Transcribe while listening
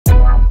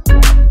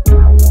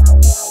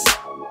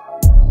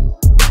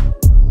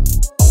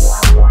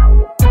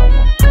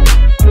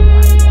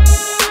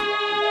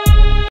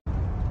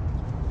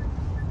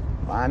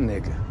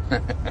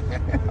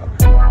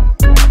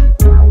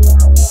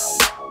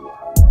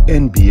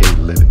NBA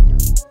Living.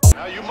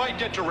 Now, you might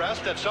get to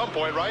rest at some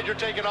point, right? You're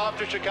taking off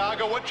to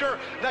Chicago. What's your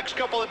next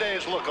couple of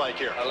days look like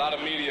here? A lot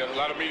of media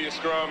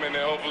scrum, and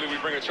then hopefully we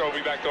bring a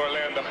trophy back to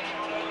Orlando.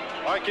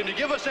 All right, can you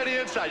give us any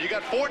insight? You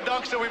got 4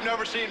 dunks that we've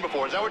never seen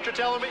before. Is that what you're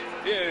telling me?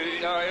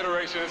 Yeah,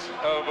 iterations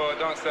of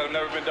dunks that have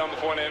never been done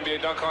before in the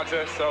NBA dunk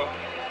contest, so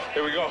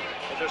here we go.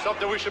 Is there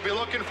something we should be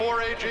looking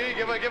for, AG?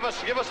 Give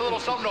us a little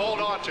something to hold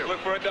on to.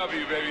 Look for a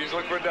W, baby. Just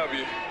look for a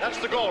W. That's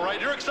the goal,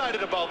 right? You're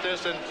excited about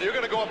this, and you're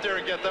going to go up there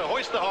and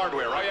hoist the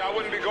hardware, right? Oh, yeah, I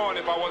wouldn't be going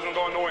if I wasn't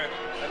going to win.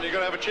 And you're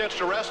going to have a chance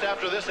to rest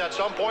after this at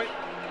some point?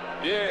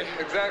 Yeah,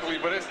 exactly.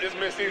 But it's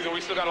mid-season.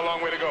 We still got a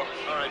long way to go.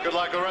 All right, good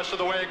luck the rest of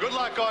the way. Good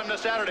luck on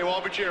Saturday. We'll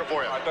all be cheering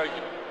for you. All right, thank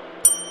you.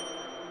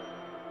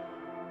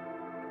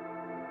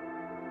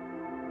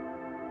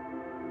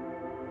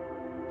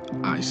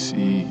 I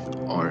see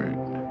art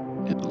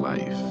in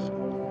life.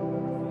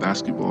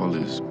 Basketball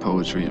is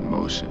poetry in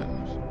motion.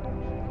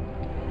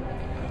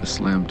 The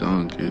slam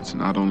dunk, it's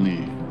not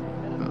only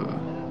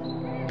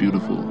a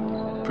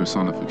beautiful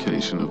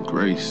personification of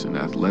grace and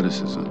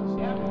athleticism,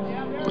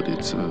 but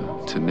it's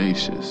a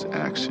tenacious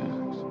action.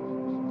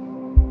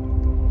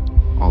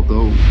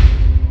 Although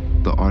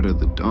the art of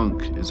the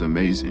dunk is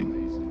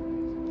amazing,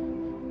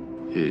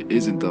 it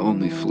isn't the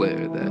only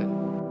flair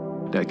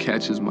that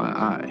catches my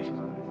eye.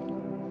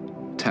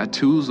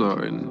 Tattoos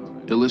are an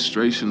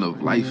illustration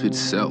of life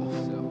itself.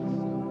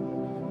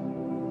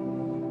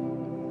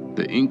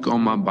 The ink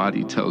on my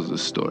body tells a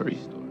story.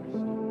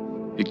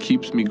 It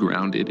keeps me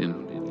grounded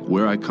in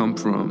where I come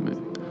from. It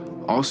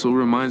also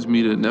reminds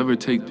me to never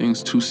take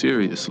things too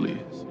seriously.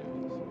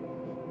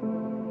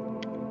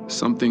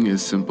 Something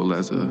as simple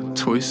as a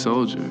toy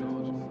soldier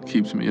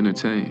keeps me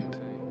entertained.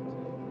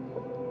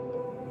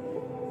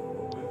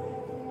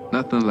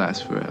 Nothing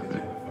lasts forever.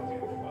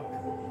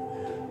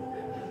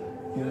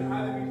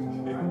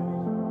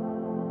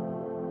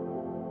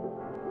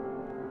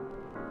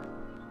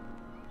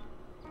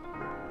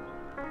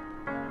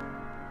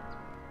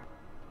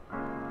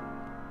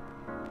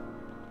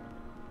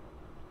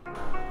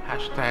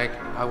 Hashtag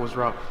I was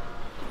wrong.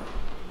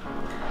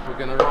 We're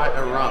gonna right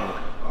a wrong.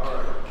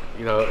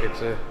 You know,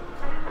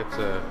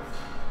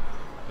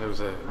 there was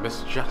a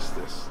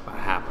misjustice that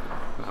happened,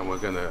 and we're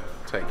gonna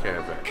take care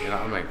of it. You know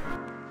what I mean?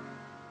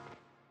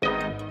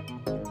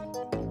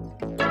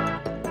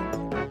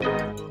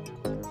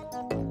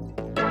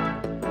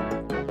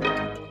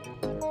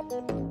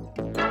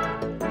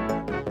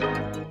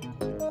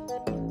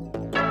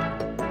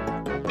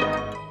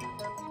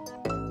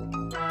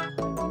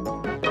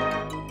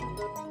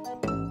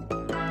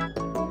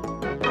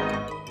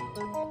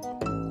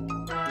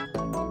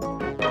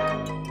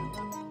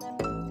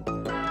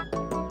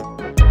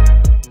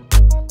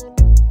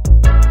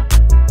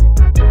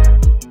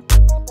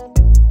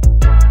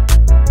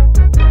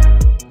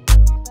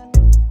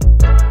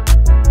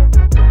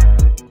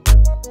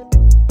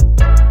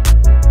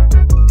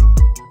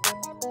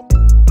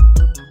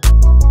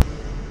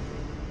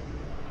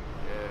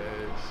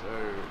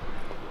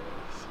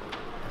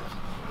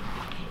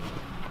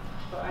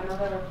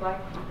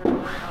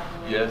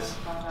 Yes,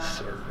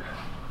 sir.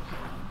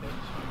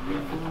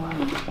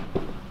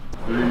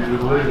 3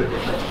 years later.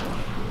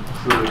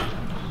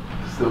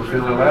 Still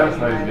feeling last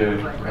night's game.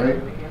 Right?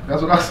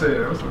 That's what I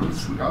said. I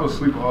was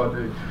asleep all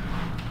day.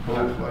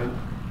 Whole flight.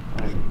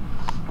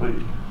 Sleep.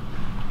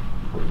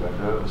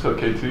 What's up,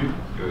 KT?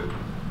 Good.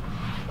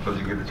 How'd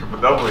you get the triple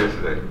double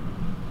yesterday?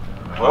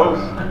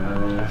 Close.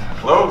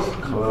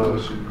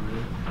 Close.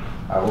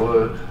 I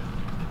would.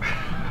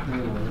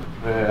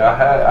 Man, I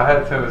had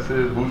 10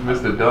 assists. Boots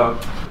missed the dunk.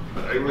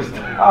 I was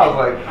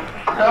like,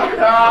 why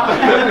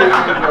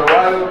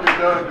don't the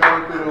dunk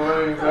going through the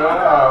wings?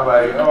 I'm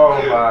like, oh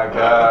my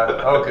God.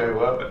 Okay,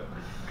 well,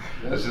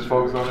 let's just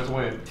focus on this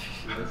win.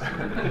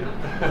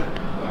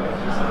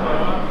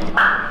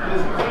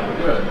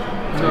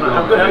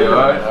 I'm good. All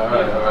right,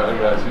 I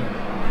got you.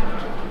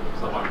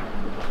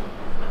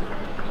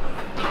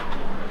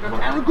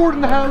 Aaron Gordon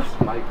in the house.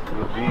 Mike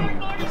Levine,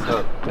 what's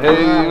up?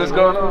 Hey, what's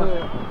going on?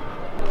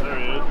 There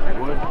he is.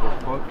 What the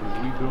fuck is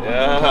we doing? Yeah.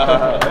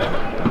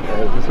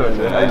 What's up,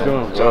 man? How you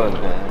doing, bro?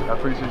 Man. I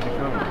appreciate you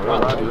coming, bro.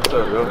 What's up,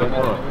 bro? Come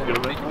on. Good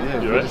to meet you. Yeah, You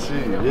good ready? to see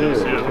you. Good to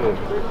see you.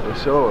 Yeah.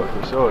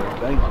 For sure.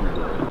 Thank you,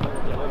 bro.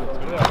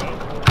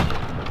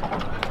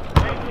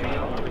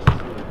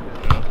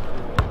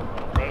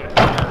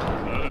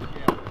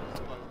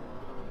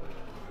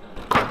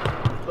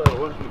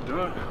 What you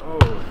doing? Oh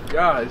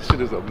God, this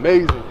shit is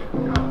amazing.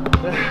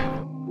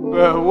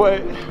 Bro,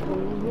 what?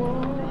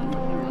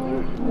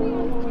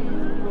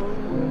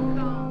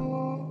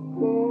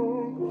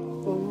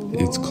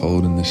 It's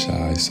cold in the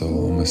Chi, so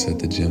I'ma set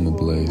the gym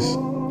ablaze.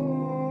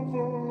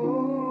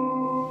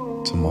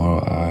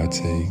 Tomorrow I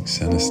take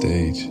center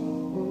stage.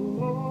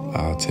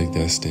 I'll take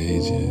that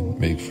stage and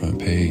make front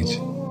page.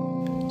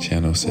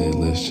 Channel said,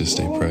 let's just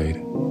stay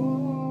prayed.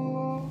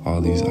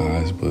 All these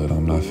eyes, but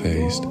I'm not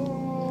fazed.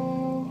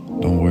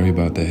 Don't worry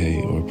about the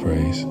hate or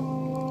praise.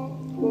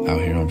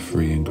 Out here I'm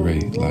free and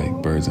great,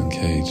 like birds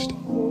uncaged.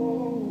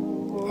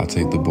 I'll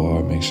take the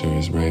bar, make sure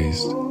it's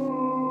raised.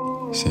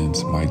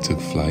 Since Mike took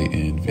flight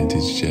in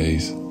vintage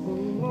J's,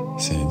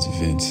 since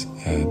Vince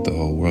had the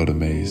whole world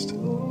amazed,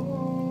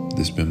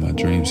 this been my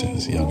dream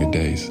since younger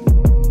days.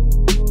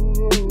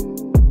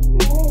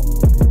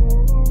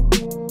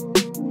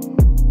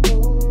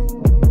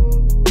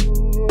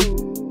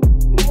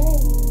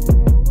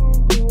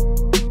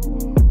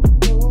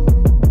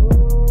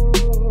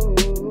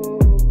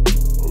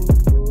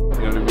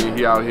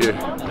 He out here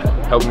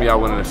helping me out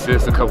with an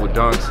assist, a couple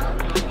dunks.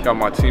 Got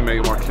my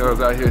teammate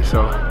Markel's out here,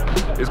 so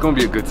it's gonna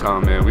be a good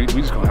time, man. We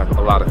just gonna have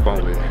a lot of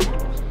fun with it.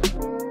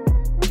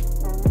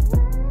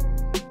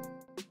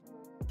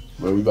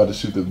 Bro, we about to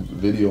shoot the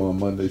video on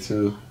Monday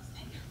too.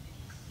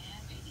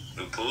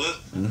 The pull-up?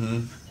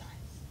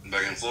 Mm-hmm.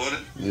 Back in Florida?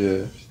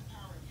 Yeah.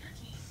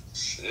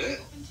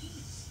 Shit.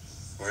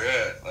 Where you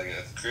at? Like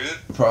at the crib?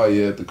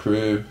 Probably at the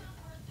crib.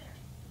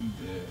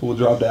 We'll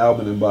drop the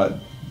album in about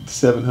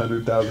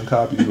 700,000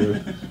 copies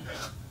worth.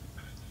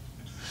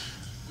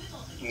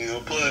 You know,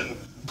 platinum.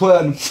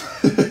 Platinum.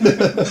 Yeah,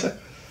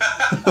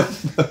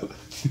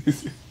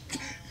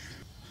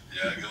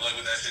 good luck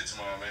with that shit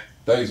tomorrow, man.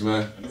 Thanks,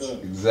 man.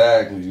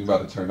 Exactly. You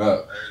about to turn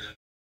up.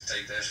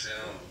 Take that shit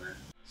on, man.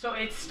 So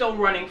it's still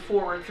running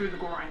forward through the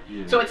groin.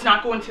 Yeah. So it's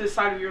not going to the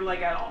side of your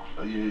leg at all.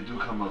 Yeah, it do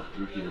come up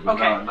through here, but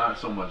Okay. not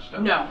so much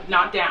down. No,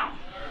 not down.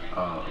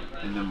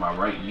 And then my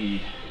right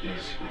knee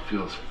it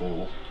feels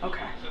full.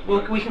 Okay.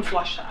 Well, we can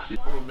flush that. I'm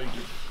gonna make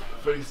your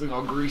face look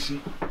all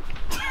greasy.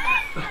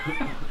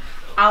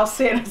 I'll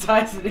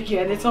sanitize it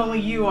again. It's only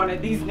you on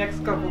it these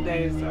next couple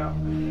days, so.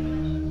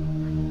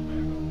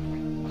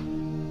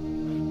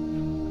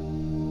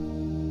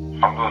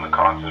 I'm doing the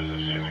contest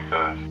this year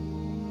because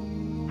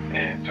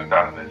in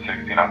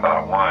 2016 I thought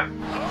I won.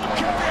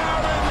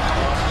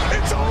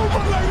 It's over,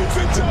 ladies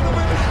and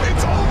gentlemen.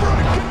 It's over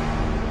again.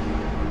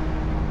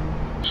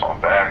 So I'm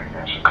back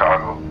in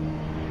Chicago.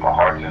 My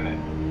heart's in it.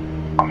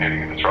 I'm here to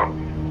get the trophy.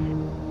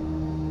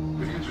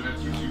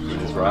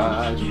 That's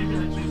right.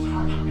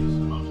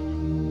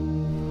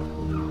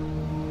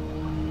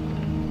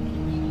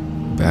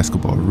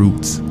 Basketball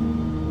roots.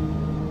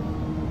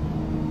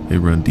 They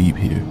run deep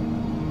here.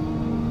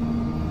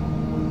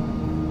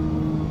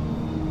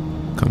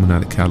 Coming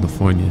out of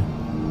California,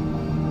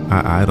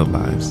 I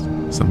idolized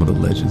some of the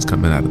legends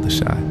coming out of the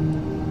Chi.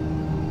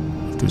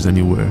 If there's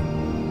anywhere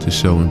to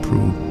show and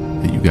prove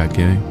that you got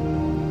game,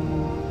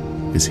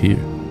 it's here.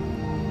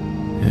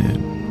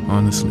 And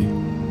honestly,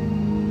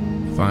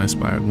 if I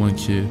inspired one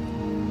kid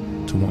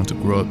to want to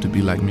grow up to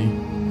be like me,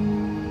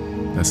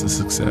 that's a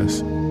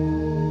success.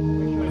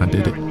 I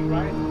did it.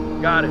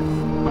 Got it.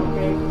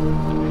 Okay.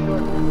 Sure.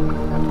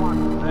 That's one.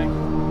 Thanks.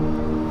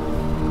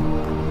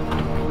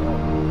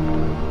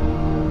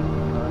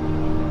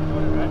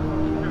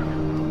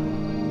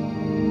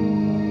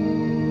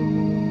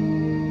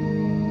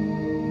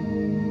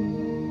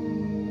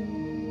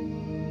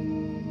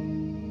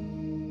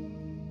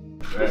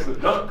 It's a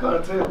dunk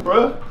contest,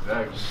 bro.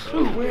 Exactly.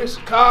 Shoot, we in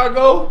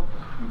Chicago.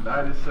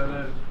 United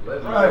Center.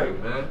 Right,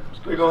 man.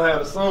 We gonna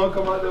have a song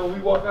come out there when we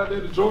walk out there,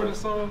 the Jordan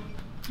song.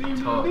 You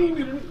know.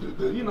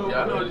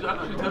 Yeah, I know you're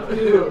telling me.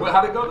 Well,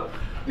 how'd it go though?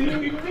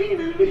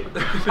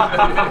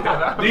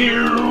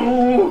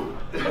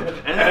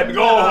 And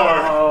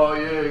guard. Oh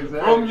yeah, exactly.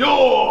 From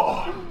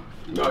your.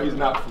 No, he's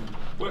not from.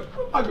 Where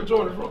Michael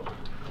Jordan from?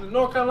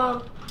 North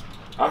Carolina.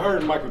 I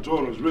heard Michael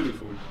Jordan was really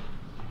from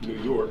New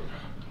York,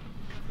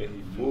 and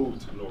he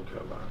moved to North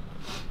Carolina.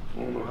 I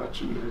don't know how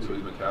true that is. So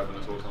he's been capping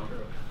this whole time?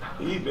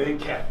 He been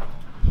capping.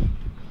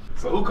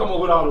 So who come up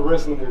with all the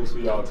wrestling moves for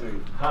y'all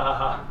team?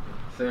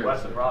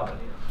 Weston Robin.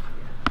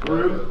 For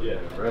real? Yeah.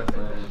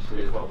 Wrestling and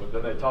shit. Well, but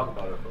then they talk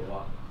about it for a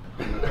while.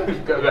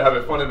 They're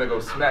having fun and they go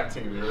smack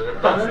team.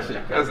 That's the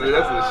shit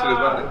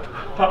about it.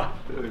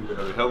 They're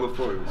having hella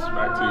fun.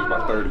 Smack team by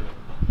 30.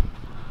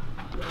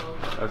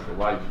 That's the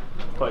life.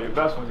 Play your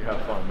best when you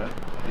have fun, man.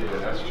 Yeah,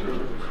 that's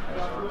true.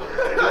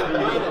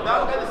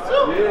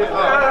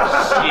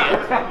 Shit.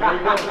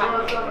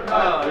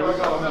 Here we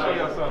go. Let me show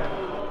y'all something.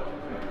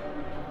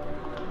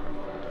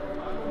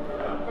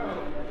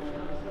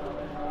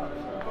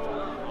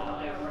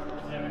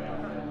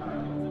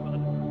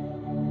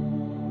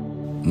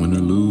 Win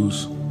or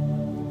lose,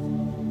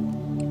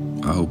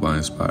 I hope I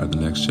inspire the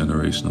next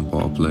generation of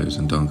ball players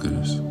and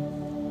dunkers.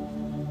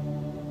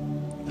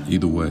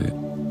 Either way,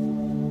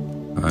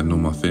 I know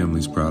my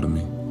family's proud of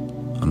me.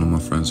 I know my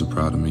friends are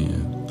proud of me,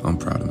 and I'm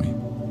proud of me.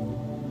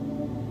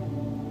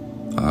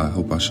 I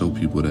hope I show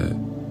people that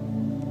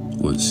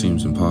what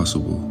seems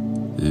impossible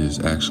is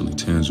actually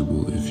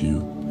tangible if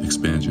you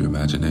expand your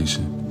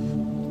imagination.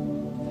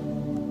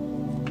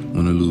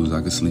 Win or lose,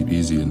 I could sleep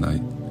easy at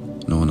night,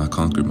 knowing I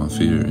conquered my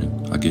fear and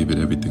I gave it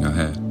everything I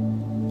had.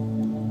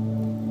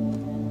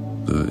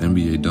 The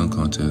NBA dunk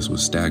contest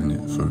was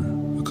stagnant for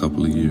a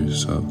couple of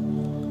years, so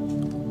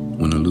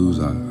win or lose,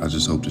 I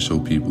just hope to show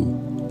people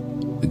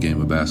the game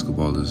of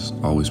basketball is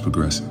always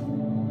progressing.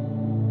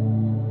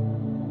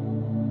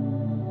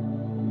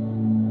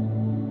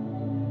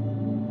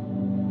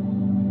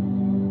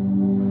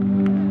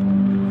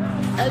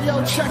 Hey, yo,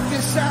 check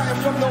this out. And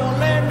from the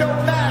Orlando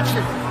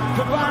Magic,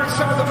 providing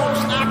some of the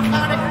most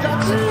iconic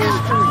dunks in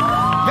history.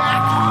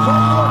 Back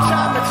one more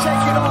time to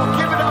take it on.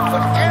 Give it up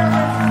for Aaron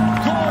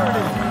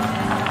Gordon.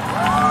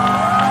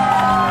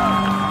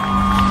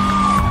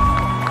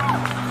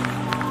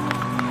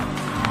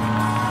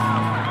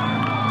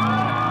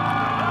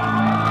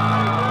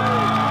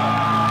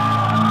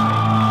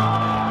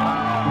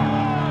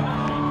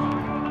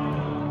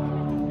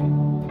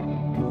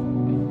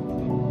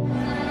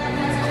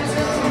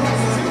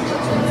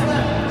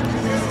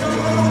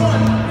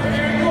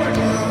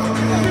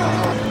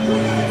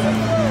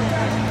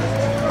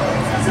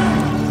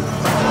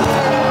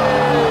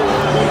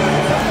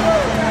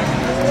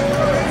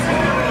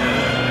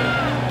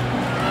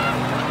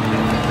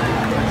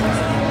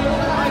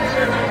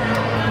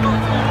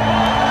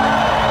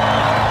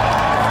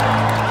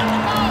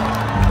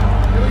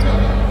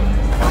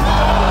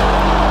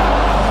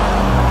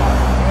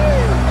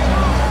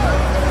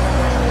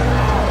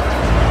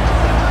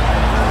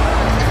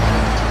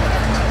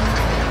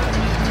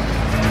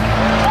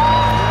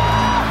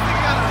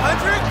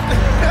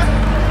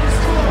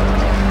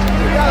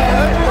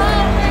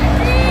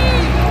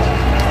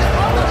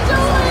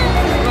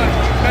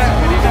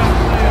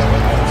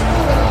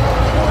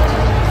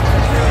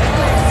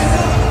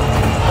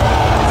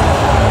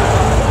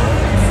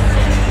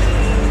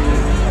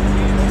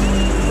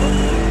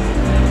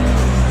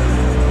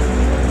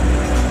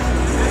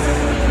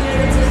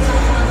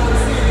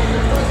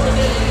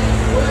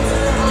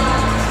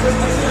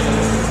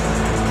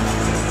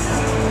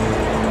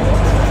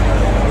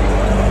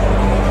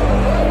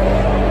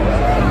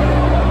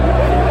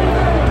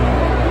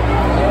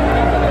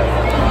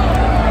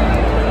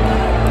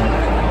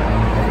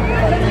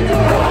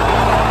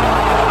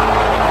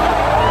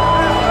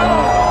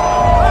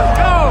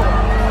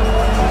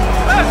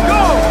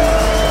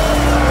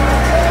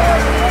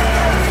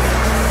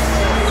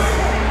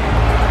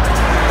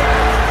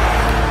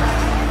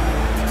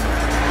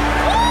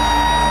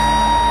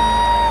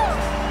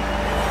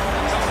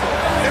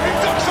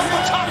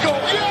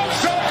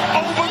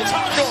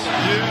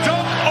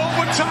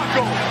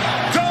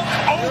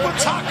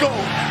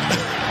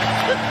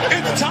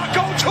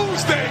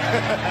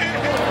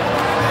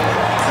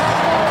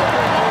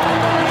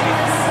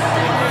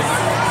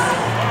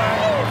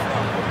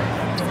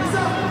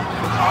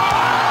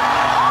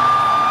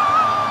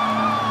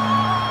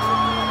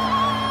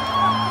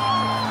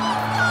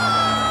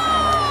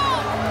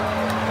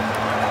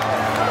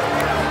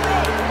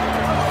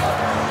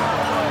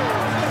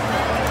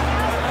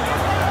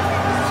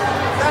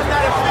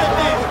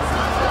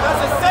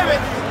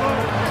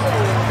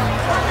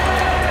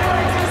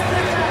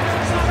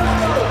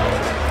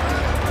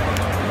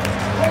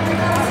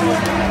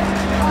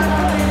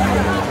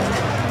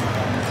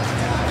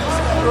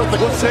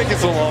 What's taking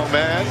so long,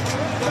 man?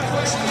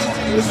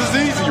 This is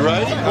easy,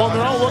 right? Well,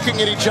 they're all looking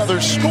at each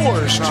other's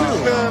scores, too.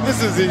 Man,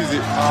 this is easy.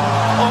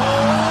 Oh,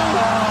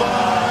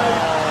 my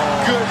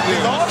goodness. He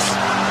lost?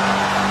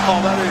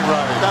 Oh, that ain't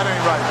right. That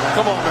ain't right, man.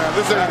 Come on, man.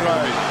 This ain't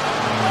right.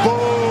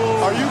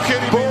 Boo! Are you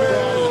kidding me, man?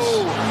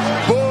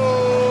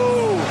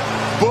 Boo!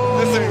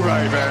 Boo! This ain't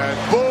right, man.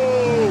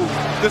 Boo!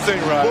 This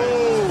ain't right.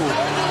 Boo!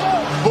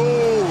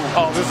 Boo!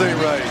 Oh, this ain't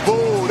right.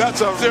 Boo! That's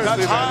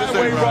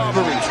highway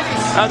robbery.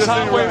 That's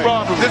highway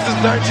robbery. This is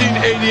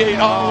 1988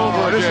 all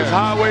over again. This is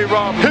highway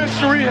robbery.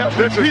 History has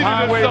repeated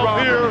itself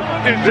here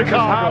in Chicago. This is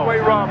highway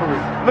robbery.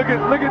 Look at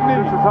me.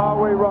 This is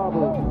highway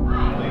robbery.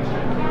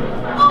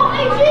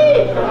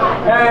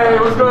 Hey,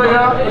 what's going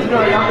on? What's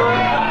going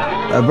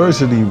on?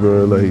 Adversity,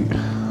 bro, like,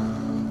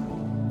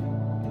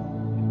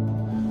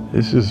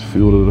 it's just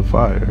fuel to the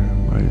fire.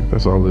 Like,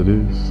 that's all it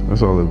is.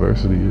 That's all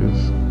adversity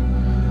is.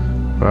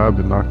 But I've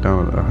been knocked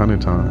down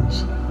 100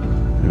 times.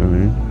 You know what I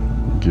mean?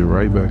 Get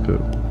right back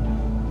up.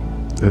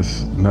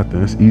 It's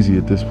nothing. It's easy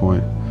at this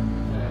point.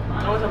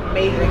 That was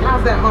amazing.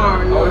 How's that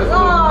arm? Oh,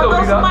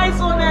 those mice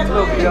on that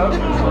thing.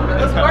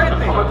 It's worth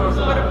it. For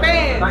the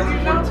fans, you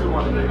know?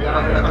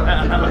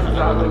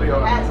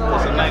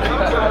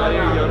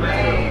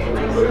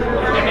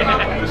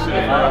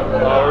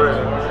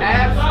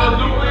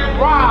 Absolutely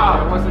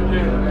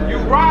robbed. You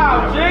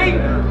robbed, G.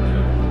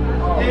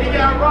 Yeah, he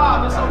got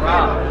robbed. It's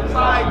okay. It's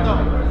all right,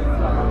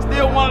 though.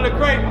 Still one of the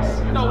greatest.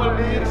 You know what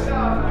it is. I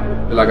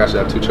feel like I should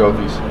have 2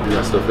 trophies.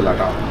 I still feel like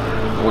I'm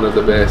one of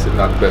the best, if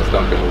not the best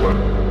dunker in the world.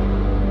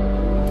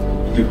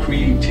 The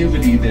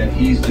creativity that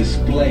he's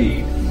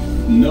displayed,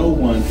 no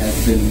one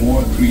has been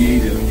more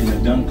creative in a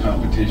dunk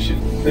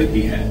competition than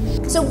he has.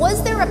 So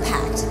was there a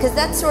pact? Because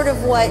that's sort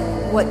of what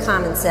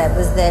Common said,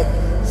 was that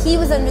he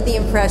was under the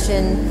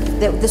impression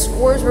that the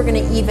scores were going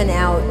to even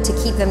out to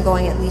keep them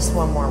going at least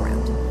one more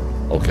round.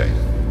 Okay,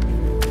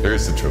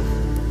 here's the truth.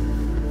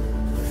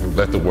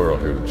 Let the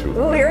world hear the truth.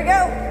 Ooh, here we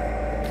go.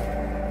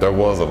 There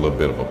was a little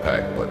bit of a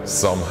pact, but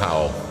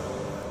somehow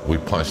we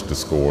punched the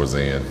scores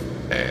in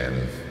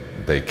and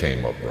they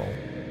came up wrong.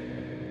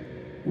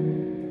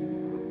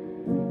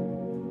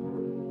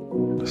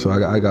 So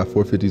I got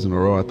 450s in a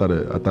row. I thought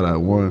I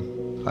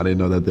won. I didn't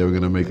know that they were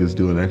gonna make us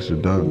do an extra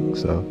dunk.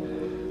 So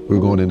we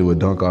were going into a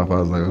dunk off.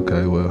 I was like,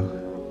 okay, well,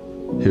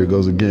 here it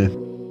goes again.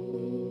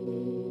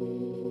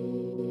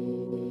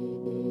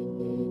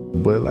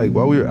 But like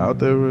while we were out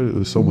there, bro, it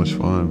was so much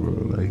fun, bro.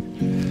 Like,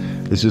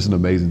 it's just an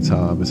amazing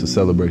time. It's a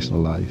celebration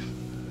of life.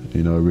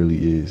 You know, it really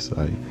is.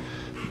 Like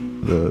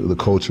the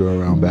culture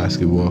around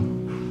basketball,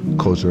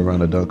 culture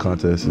around the dunk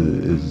contest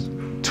is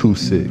too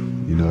sick.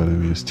 You know what I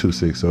mean? It's too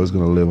sick. So it's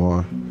gonna live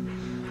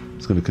on.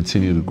 It's gonna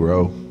continue to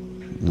grow.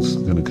 It's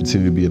gonna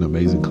continue to be an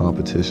amazing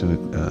competition,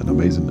 an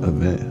amazing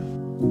event.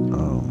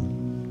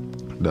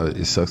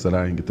 It sucks that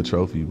I didn't get the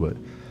trophy, but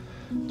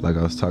like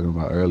I was talking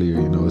about earlier,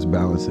 you know, it's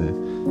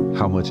balancing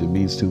how much it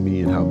means to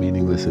me and how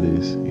meaningless it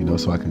is, you know,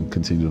 so I can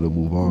continue to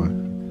move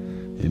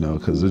on, you know,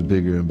 because there's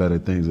bigger and better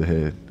things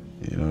ahead,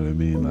 you know what I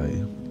mean? Like,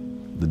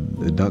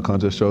 the dunk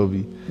contest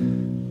trophy,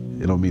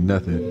 it don't mean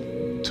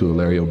nothing to a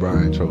Larry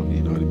O'Brien trophy,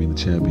 you know what I mean, the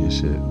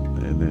championship.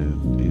 And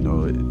then, you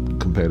know,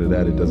 compared to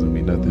that, it doesn't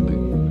mean nothing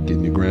to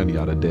getting your granny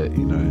out of debt,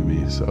 you know what I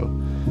mean? So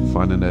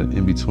finding that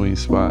in-between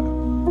spot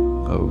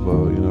of,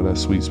 you know, that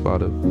sweet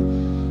spot of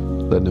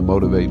letting it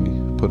motivate me,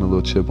 putting a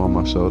little chip on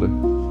my shoulder,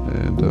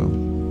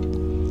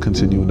 and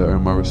continuing to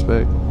earn my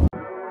respect.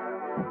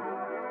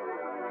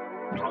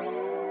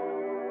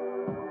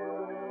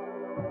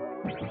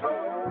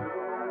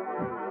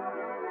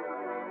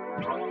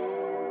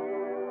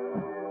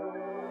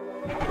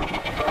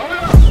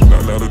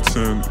 Out of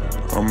 10,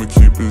 I'ma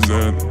keep it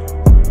zen.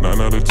 9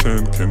 out of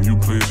 10, can you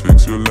please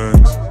fix your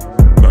lens?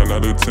 9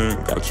 out of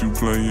 10, got you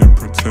playing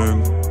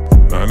pretend.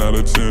 9 out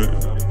of 10,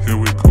 here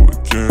we go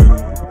again.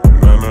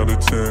 9 out of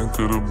 10,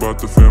 could've bought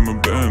the fam a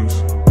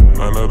Benz.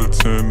 9 out of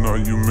 10, are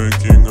you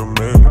making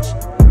amends?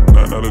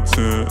 9 out of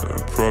 10,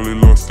 probably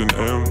lost an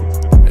M.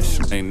 This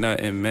shit ain't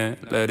nothing, man,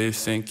 let it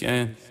sink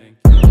in.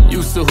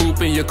 Used to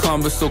hoop in your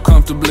Converse so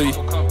comfortably.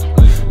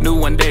 Knew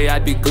one day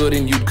I'd be good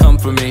and you'd come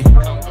for me.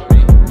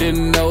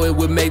 Didn't know it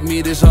would make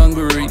me this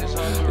hungry.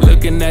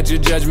 Looking at your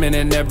judgment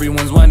and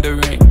everyone's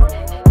wondering.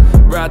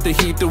 Brought the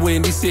heat to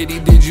Windy City,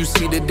 did you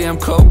see the damn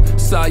coat?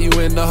 Saw you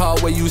in the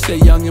hallway, you say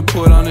young and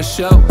put on a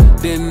show.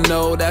 Didn't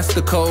know that's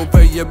the code,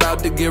 but you're about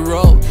to get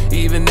rolled.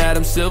 Even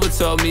Adam Silver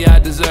told me I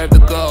deserve the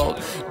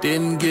gold.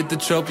 Didn't get the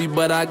trophy,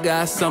 but I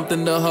got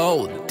something to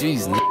hold.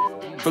 Jeez,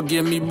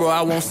 forgive me, bro,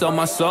 I won't sell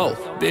my soul.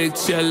 Big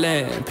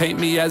chillin', paint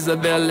me as a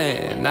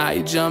villain.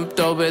 I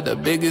jumped over the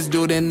biggest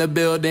dude in the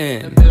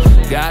building.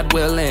 God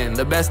willing,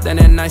 the best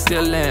and I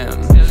still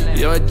am.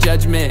 Your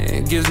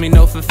judgment gives me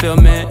no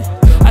fulfillment.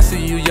 I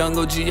see you, young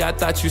OG, I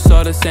thought you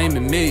saw the same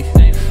in me.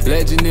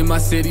 Legend in my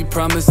city,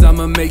 promise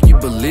I'ma make you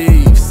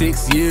believe.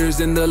 6 years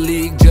in the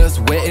league,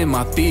 just wetting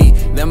my feet.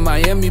 Them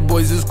Miami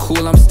boys is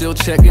cool, I'm still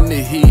checking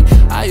the heat.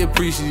 I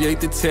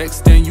appreciate the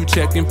text and you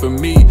checking for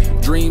me.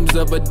 Dreams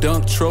of a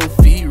dunk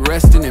trophy,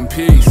 resting in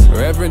peace.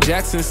 Reverend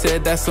Jackson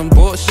said that's some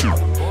bullshit.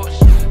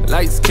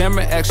 Lights,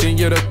 camera, action,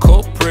 you're the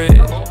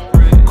culprit.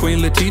 Queen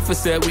Latifah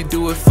said we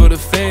do it for the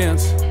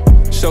fans.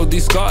 Showed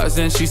these scars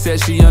and she said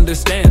she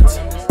understands.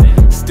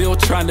 Still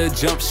trying to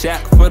jump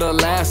Shaq for the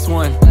last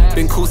one.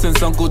 Been cool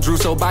since Uncle Drew,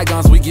 so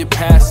bygones we get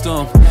past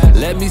them.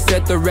 Let me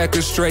set the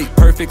record straight,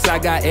 perfects I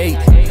got 8.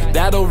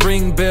 That'll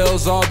ring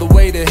bells all the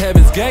way to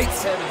heaven's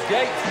gates. Come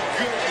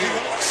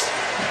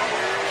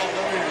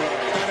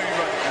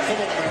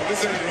on, man,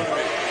 this ain't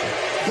right.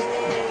 Whoa,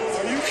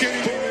 are you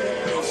kidding me?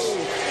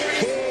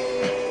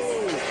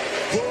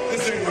 Whoa,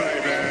 this ain't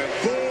right, man.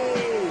 Whoa,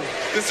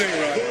 this ain't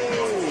right.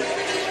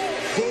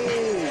 Whoa,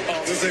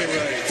 this ain't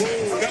right.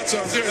 That's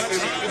how serious it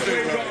is.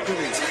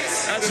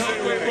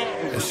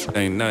 This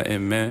ain't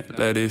nothing, man,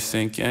 let it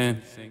sink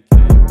in.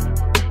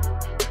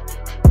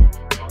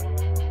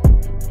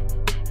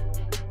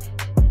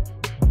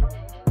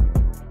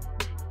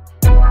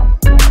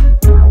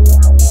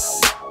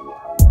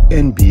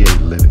 NBA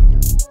Living.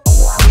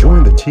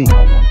 Join the team.